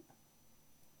moment.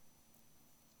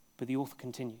 But the author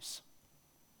continues.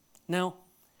 Now,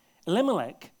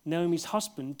 Elimelech, Naomi's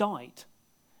husband, died,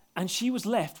 and she was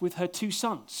left with her two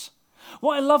sons.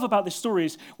 What I love about this story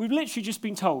is we've literally just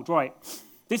been told, right,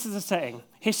 this is the setting,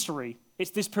 history,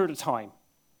 it's this period of time.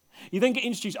 You then get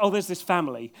introduced, oh, there's this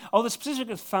family. Oh, the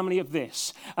specific family of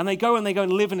this. And they go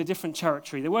and live in a different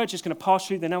territory. They were just going to pass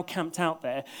through. They're now camped out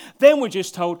there. Then we're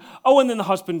just told, oh, and then the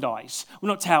husband dies. We're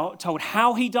not told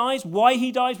how he dies, why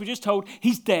he dies. We're just told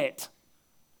he's dead.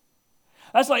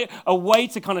 That's like a way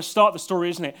to kind of start the story,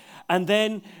 isn't it? And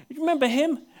then, remember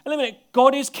him?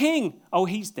 God is king. Oh,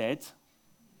 he's dead.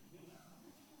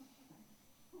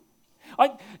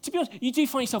 To be honest, you do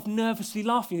find yourself nervously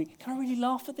laughing. You think, can I really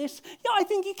laugh at this? Yeah, I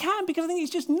think you can, because I think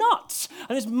it's just nuts. And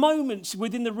there's moments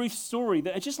within the Ruth story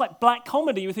that are just like black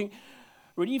comedy. You think,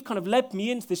 really, you've kind of led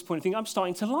me into this point. I think I'm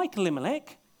starting to like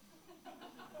Elimelech.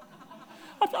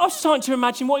 I was starting to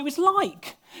imagine what he was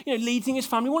like. Leading his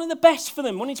family, wanting the best for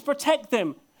them, wanting to protect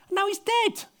them. And now he's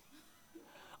dead.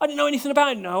 I didn't know anything about him.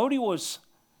 I didn't know how old he was.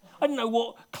 I didn't know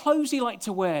what clothes he liked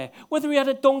to wear, whether he had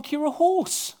a donkey or a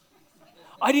horse.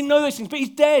 I didn't know those things, but he's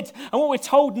dead. And what we're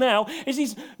told now is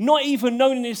he's not even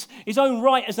known in his own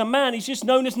right as a man. He's just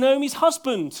known as Naomi's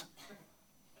husband.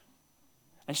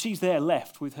 And she's there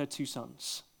left with her two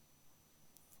sons.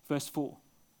 Verse 4.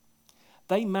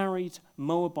 They married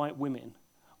Moabite women,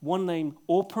 one named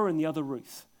Orpah and the other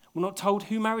Ruth. We're not told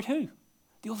who married who.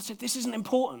 The author said, this isn't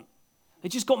important. They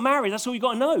just got married. That's all you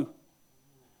got to know.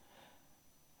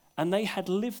 And they had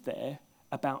lived there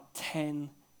about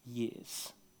 10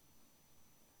 years.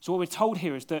 So what we're told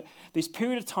here is that this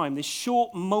period of time, this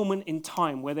short moment in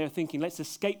time where they're thinking, let's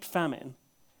escape famine,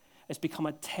 has become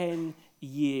a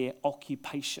 10-year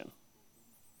occupation.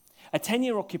 A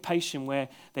 10-year occupation where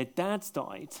their dads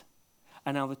died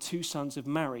and now the two sons have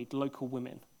married local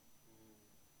women.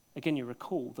 Again, you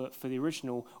recall that for the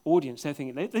original audience, they're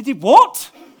thinking, they did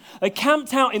what? They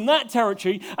camped out in that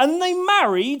territory and they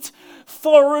married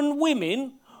foreign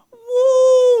women.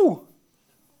 Woo!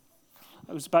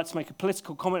 I was about to make a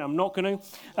political comment. I'm not going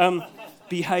to.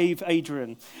 Behave,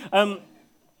 Adrian. At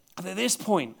this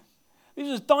point, this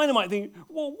is dynamite thing.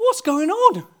 Well, what's going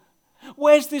on?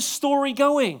 Where's this story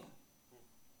going?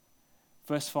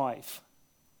 Verse 5.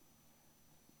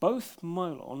 Both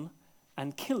Mahlon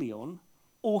and Chilion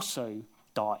also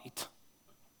died.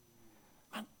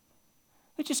 Man,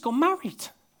 they just got married.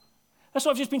 That's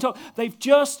what I've just been told. They've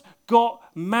just got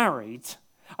married.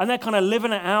 And they're kind of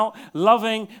living it out,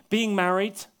 loving, being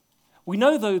married. We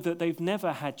know, though, that they've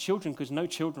never had children because no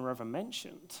children were ever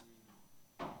mentioned.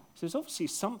 So there's obviously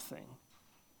something.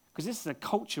 Because this is a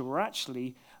culture where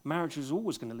actually marriage was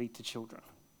always going to lead to children.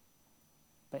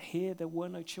 But here there were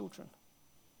no children.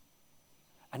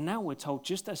 And now we're told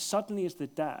just as suddenly as the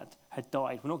dad had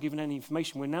died, we're not given any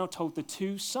information, we're now told the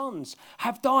two sons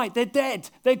have died. They're dead.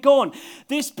 They're gone.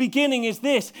 This beginning is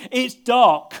this. It's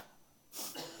dark.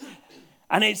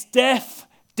 And it's death,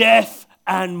 death,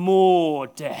 and more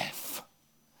death.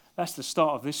 That's the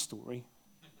start of this story.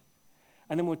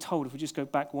 And then we're told, if we just go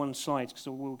back one slide, because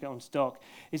we'll get on to dark,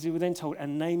 is that we're then told,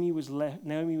 and Naomi was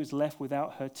left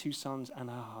without her two sons and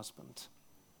her husband.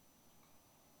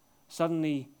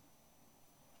 Suddenly,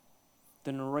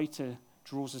 the narrator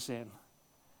draws us in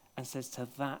and says, to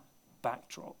that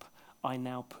backdrop, I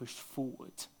now push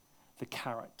forward the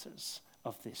characters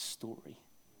of this story.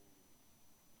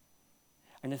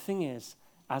 And the thing is,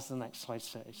 as the next slide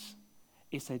says,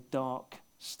 it's a dark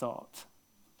start.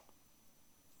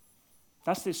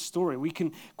 That's this story. We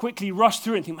can quickly rush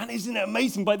through it and think, man, isn't it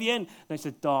amazing by the end? No, it's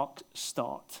a dark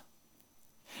start.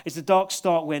 It's a dark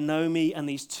start where Naomi and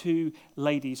these two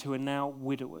ladies who are now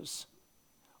widowers,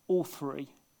 all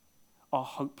three are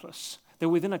hopeless. They're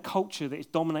within a culture that is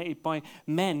dominated by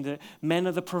men. That men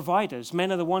are the providers.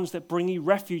 Men are the ones that bring you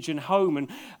refuge and home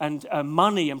and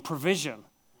money and provision.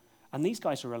 And these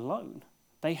guys are alone.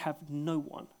 They have no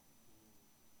one.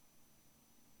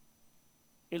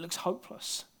 It looks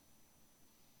hopeless.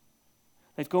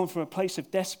 They've gone from a place of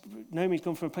Naomi's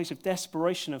gone from a place of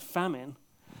desperation of famine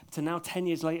to now 10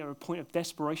 years later a point of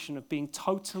desperation of being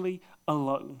totally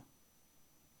alone.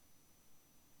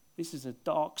 This is a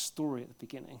dark story at the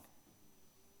beginning.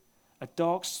 A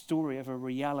dark story of a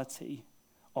reality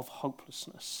of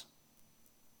hopelessness.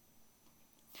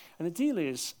 And the deal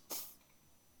is,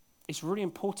 it's really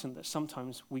important that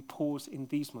sometimes we pause in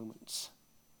these moments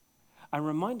and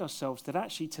remind ourselves that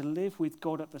actually to live with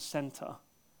God at the center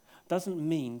doesn't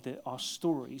mean that our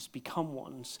stories become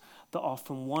ones that are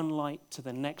from one light to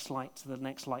the next light to the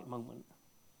next light moment.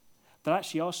 That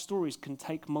actually our stories can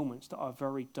take moments that are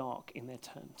very dark in their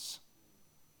turns.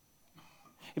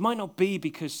 It might not be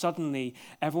because suddenly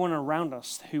everyone around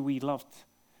us who we loved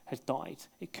has died.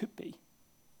 It could be.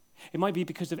 It might be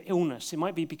because of illness. It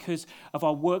might be because of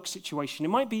our work situation. It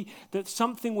might be that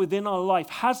something within our life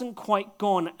hasn't quite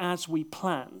gone as we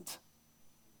planned.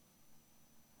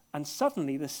 And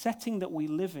suddenly the setting that we're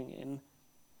living in,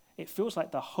 it feels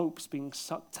like the hope's being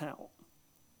sucked out.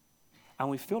 And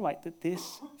we feel like that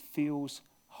this feels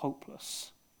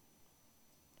hopeless.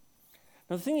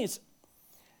 Now the thing is,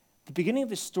 the beginning of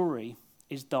this story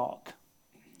is dark.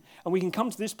 And we can come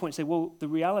to this point and say, well, the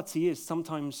reality is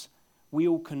sometimes we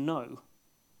all can know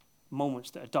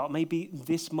moments that are dark. Maybe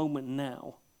this moment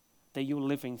now that you're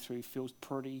living through feels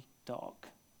pretty dark.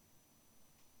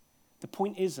 The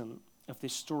point isn't of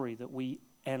this story that we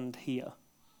end here.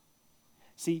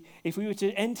 See, if we were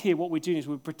to end here, what we're doing is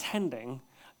we're pretending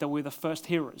that we're the first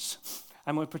hearers.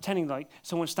 And we're pretending like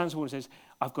someone stands forward and says,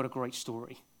 I've got a great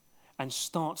story. And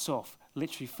starts off,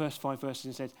 literally first 5 verses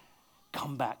and says,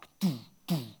 come back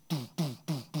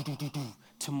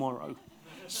tomorrow,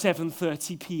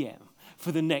 7:30 p.m.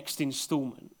 for the next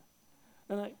installment.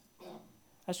 And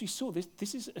as we saw,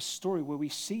 this is a story where we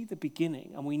see the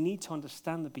beginning and we need to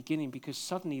understand the beginning because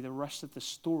suddenly the rest of the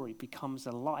story becomes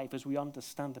alive as we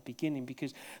understand the beginning.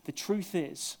 Because the truth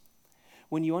is,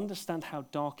 when you understand how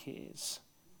dark it is,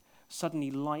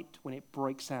 suddenly light, when it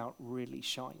breaks out, really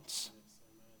shines.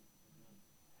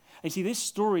 And see, this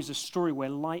story is a story where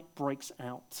light breaks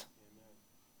out.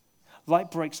 Light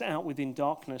breaks out within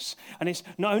darkness. And it's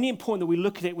not only important that we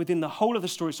look at it within the whole of the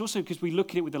story, it's also because we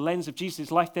look at it with the lens of Jesus'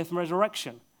 life, death, and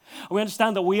resurrection. And we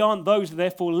understand that we aren't those that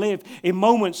therefore live in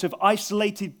moments of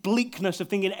isolated bleakness, of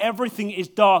thinking everything is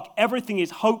dark, everything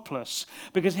is hopeless,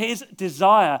 because his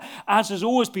desire, as has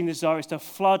always been desire, is to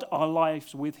flood our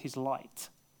lives with his light.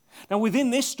 Now,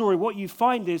 within this story, what you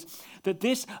find is that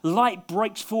this light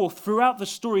breaks forth throughout the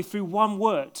story through one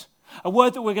word, a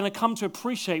word that we're going to come to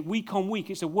appreciate week on week.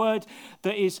 It's a word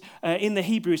that is, in the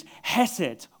Hebrew, is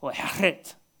hesed, or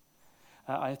hesed,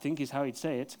 I think is how he'd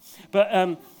say it.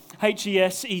 But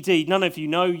H-E-S-E-D, none of you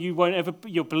know,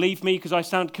 you'll believe me because I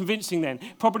sound convincing then.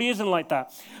 Probably isn't like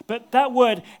that. But that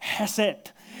word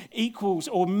hesed equals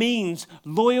or means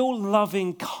loyal,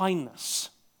 loving kindness.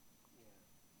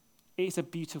 It's a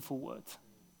beautiful word.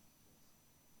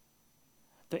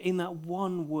 That in that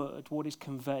one word, what is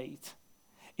conveyed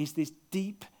is this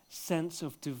deep sense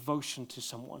of devotion to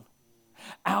someone,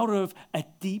 out of a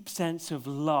deep sense of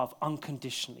love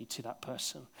unconditionally to that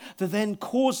person, that then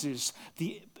causes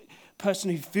the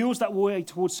person who feels that way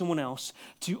towards someone else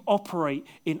to operate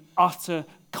in utter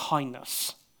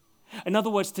kindness. In other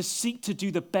words, to seek to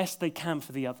do the best they can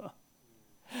for the other.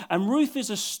 And Ruth is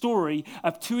a story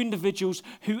of two individuals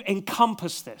who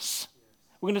encompass this.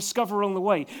 We're going to discover along the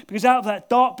way. Because out of that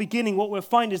dark beginning, what we'll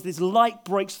find is this light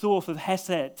breaks forth of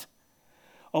hesed,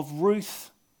 of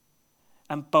Ruth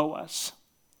and Boaz.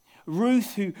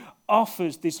 Ruth, who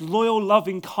offers this loyal,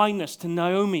 loving kindness to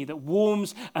Naomi that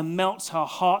warms and melts her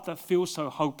heart that feels so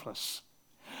hopeless.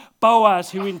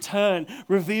 Boaz, who in turn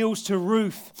reveals to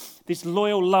Ruth this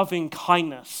loyal, loving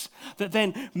kindness that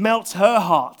then melts her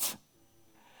heart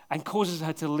and causes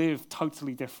her to live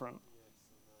totally different.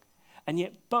 And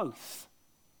yet both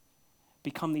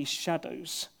become these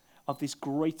shadows of this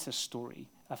greater story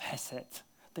of hesed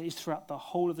that is throughout the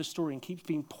whole of the story and keeps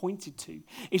being pointed to,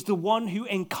 is the one who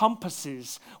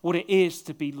encompasses what it is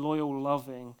to be loyal,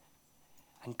 loving,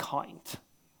 and kind.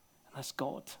 And that's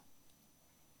God.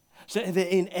 So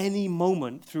that in any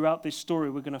moment throughout this story,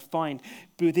 we're going to find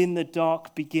within the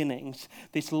dark beginnings,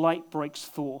 this light breaks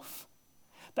forth.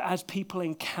 That as people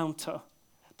encounter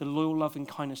the loyal loving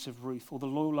kindness of Ruth or the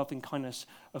loyal loving kindness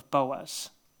of Boaz,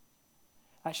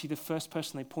 actually the first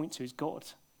person they point to is God.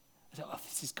 They say, oh,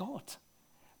 this is God.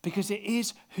 Because it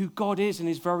is who God is in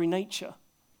his very nature.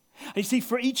 And you see,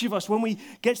 for each of us, when we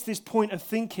get to this point of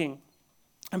thinking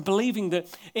and believing that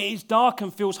it is dark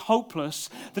and feels hopeless,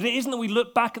 that it isn't that we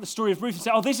look back at the story of Ruth and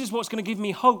say, oh, this is what's going to give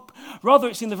me hope. Rather,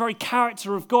 it's in the very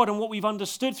character of God and what we've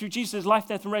understood through Jesus' life,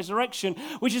 death, and resurrection,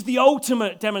 which is the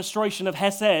ultimate demonstration of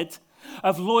hesed,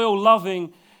 of loyal,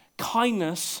 loving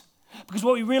kindness. Because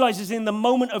what we realize is in the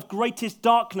moment of greatest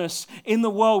darkness in the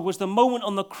world was the moment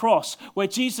on the cross where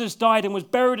Jesus died and was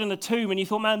buried in a tomb, and you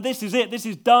thought, man, this is it, this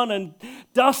is done and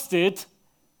dusted.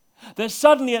 That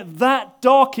suddenly at that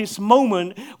darkest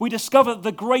moment, we discover that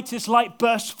the greatest light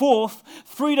bursts forth.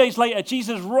 3 days later,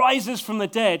 Jesus rises from the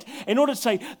dead in order to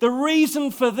say, the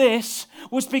reason for this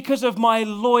was because of my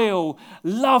loyal,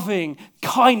 loving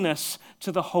kindness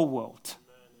to the whole world.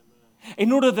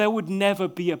 In order there would never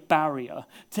be a barrier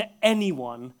to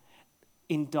anyone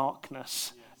in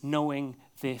darkness knowing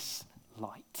this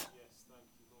light.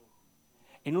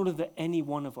 In order that any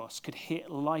one of us could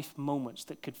hit life moments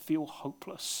that could feel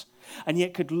hopeless and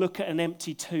yet could look at an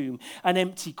empty tomb, an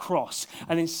empty cross,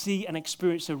 and then see and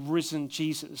experience a risen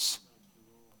Jesus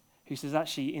who says,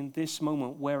 actually, in this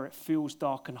moment where it feels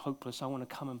dark and hopeless, I want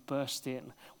to come and burst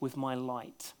in with my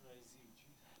light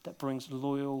that brings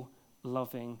loyal,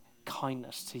 loving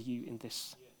kindness to you in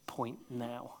this point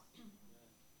now.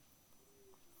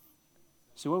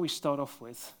 So where we start off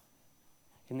with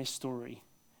in this story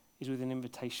is with an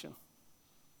invitation.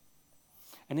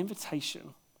 An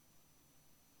invitation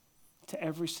to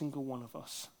every single one of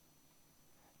us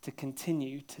to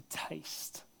continue to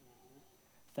taste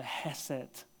the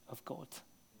hesed of God,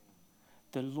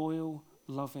 the loyal,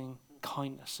 loving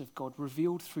kindness of God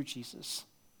revealed through Jesus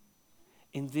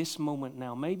in this moment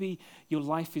now. Maybe your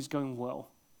life is going well.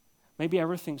 Maybe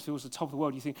everything feels the top of the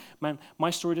world. You think, man, my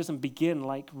story doesn't begin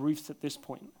like Ruth's at this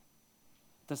point.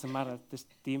 Doesn't matter.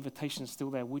 The invitation is still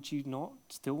there. Would you not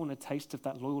still want a taste of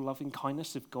that loyal, loving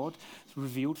kindness of God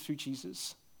revealed through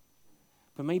Jesus?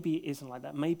 But maybe it isn't like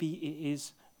that. Maybe it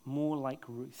is more like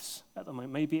Ruth's at the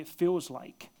moment. Maybe it feels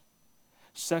like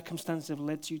circumstances have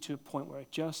led you to a point where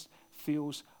it just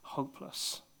feels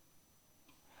hopeless.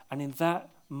 And in that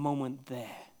moment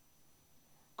there,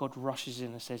 God rushes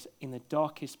in and says, in the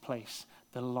darkest place,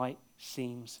 the light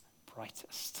seems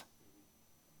brightest.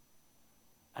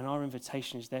 And our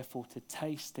invitation is therefore to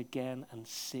taste again and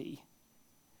see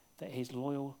that his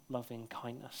loyal, loving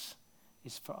kindness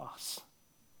is for us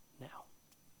now.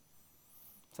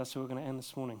 So that's where we're going to end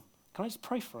this morning. Can I just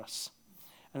pray for us?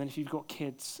 And then if you've got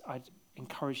kids, I'd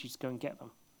encourage you to go and get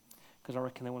them, because I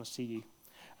reckon they want to see you.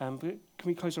 But can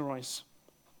we close our eyes?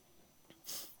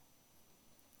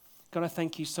 God, I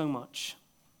thank you so much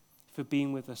for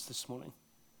being with us this morning.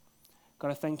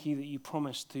 God, I thank you that you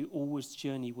promised to always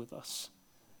journey with us,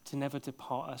 to never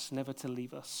depart us, never to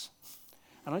leave us.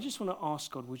 And I just want to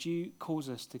ask, God, would you cause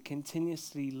us to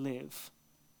continuously live,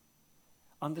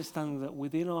 understanding that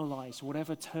within our lives,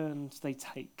 whatever turns they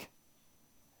take,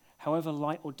 however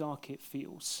light or dark it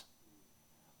feels,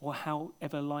 or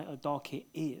however light or dark it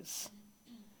is,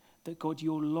 that God,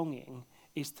 your longing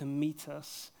is to meet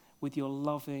us with your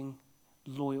loving,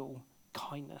 loyal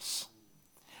kindness.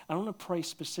 And I want to pray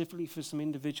specifically for some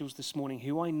individuals this morning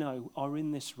who I know are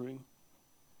in this room,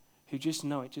 who just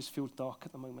know it just feels dark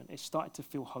at the moment. It's started to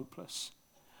feel hopeless.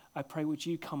 I pray, would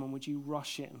you come and would you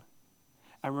rush in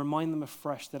and remind them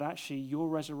afresh that actually your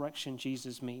resurrection,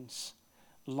 Jesus, means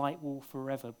light will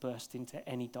forever burst into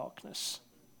any darkness.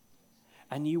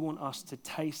 And you want us to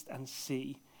taste and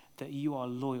see that you are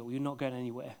loyal. You're not going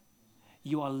anywhere.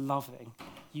 You are loving.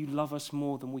 You love us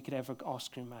more than we could ever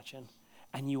ask or imagine.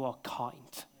 And you are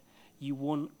kind. You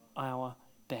want our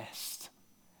best.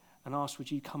 And ask,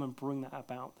 would you come and bring that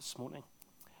about this morning?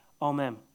 Amen.